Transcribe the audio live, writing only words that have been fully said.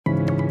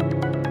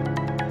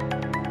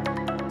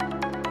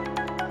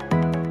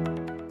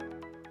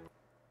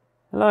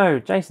Hello,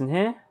 Jason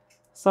here.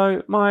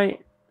 So my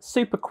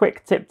super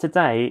quick tip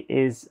today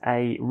is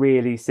a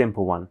really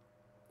simple one.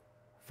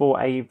 For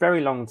a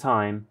very long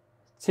time,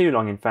 too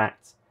long in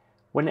fact,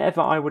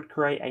 whenever I would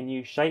create a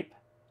new shape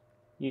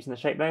using the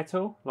shape layer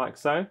tool, like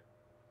so,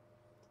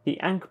 the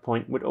anchor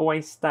point would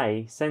always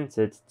stay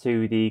centered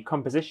to the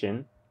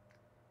composition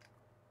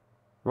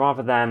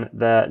rather than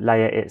the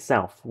layer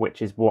itself,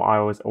 which is what I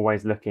was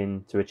always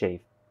looking to achieve.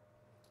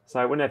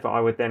 So whenever I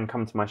would then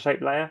come to my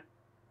shape layer,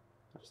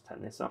 I'll just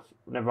turn this off.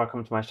 Whenever I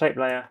come to my shape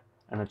layer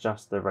and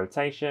adjust the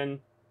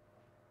rotation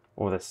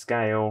or the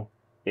scale,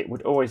 it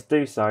would always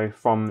do so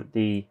from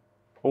the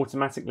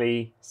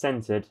automatically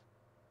centered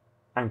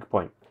anchor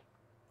point,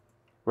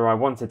 where I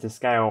wanted to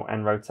scale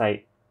and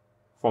rotate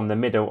from the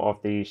middle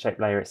of the shape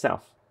layer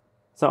itself.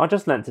 So I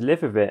just learnt to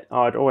live with it.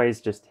 I'd always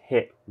just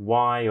hit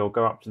Y or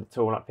go up to the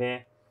tool up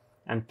here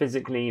and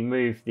physically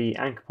move the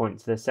anchor point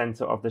to the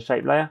center of the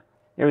shape layer.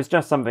 It was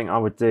just something I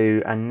would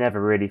do and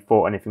never really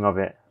thought anything of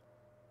it.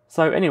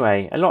 So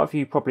anyway, a lot of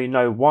you probably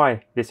know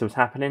why this was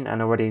happening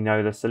and already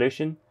know the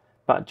solution,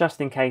 but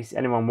just in case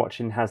anyone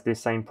watching has this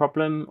same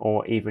problem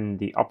or even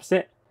the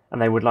opposite,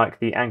 and they would like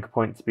the anchor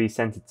point to be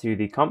centered to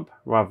the comp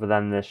rather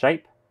than the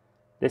shape,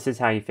 this is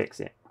how you fix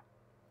it.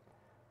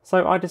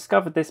 So I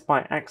discovered this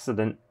by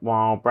accident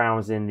while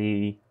browsing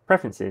the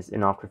preferences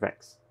in After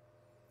Effects.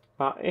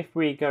 But if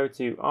we go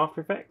to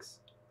After Effects,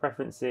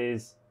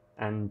 Preferences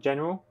and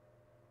General,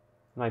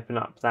 and open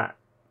up that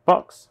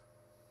box,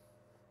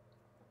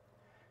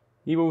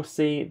 you will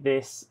see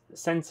this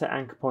center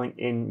anchor point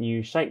in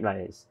new shape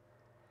layers.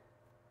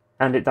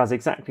 And it does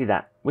exactly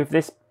that. With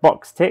this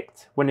box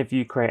ticked, whenever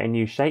you create a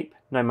new shape,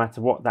 no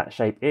matter what that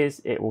shape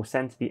is, it will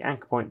center the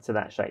anchor point to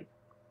that shape.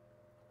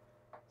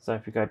 So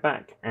if we go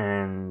back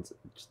and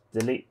just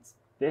delete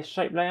this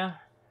shape layer,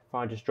 if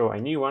I just draw a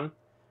new one,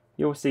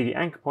 you'll see the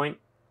anchor point,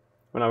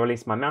 when I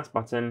release my mouse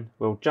button,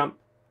 will jump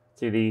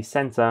to the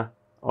center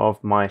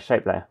of my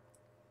shape layer.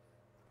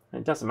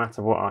 It doesn't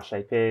matter what our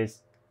shape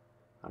is.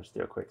 I'll just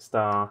do a quick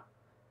star.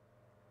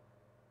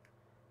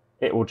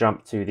 It will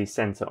jump to the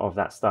center of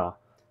that star.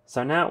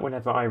 So now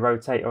whenever I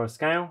rotate or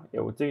scale,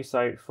 it will do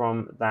so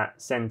from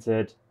that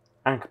centered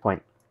anchor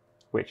point,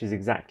 which is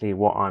exactly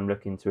what I'm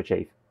looking to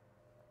achieve.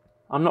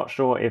 I'm not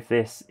sure if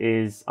this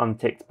is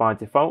unticked by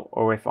default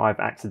or if I've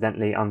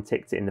accidentally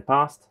unticked it in the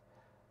past,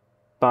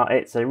 but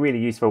it's a really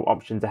useful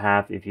option to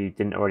have if you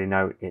didn't already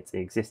know it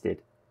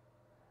existed.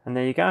 And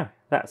there you go.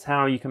 That's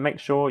how you can make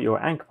sure your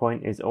anchor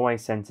point is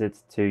always centered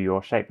to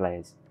your shape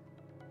layers.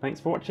 Thanks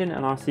for watching,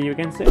 and I'll see you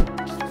again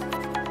soon.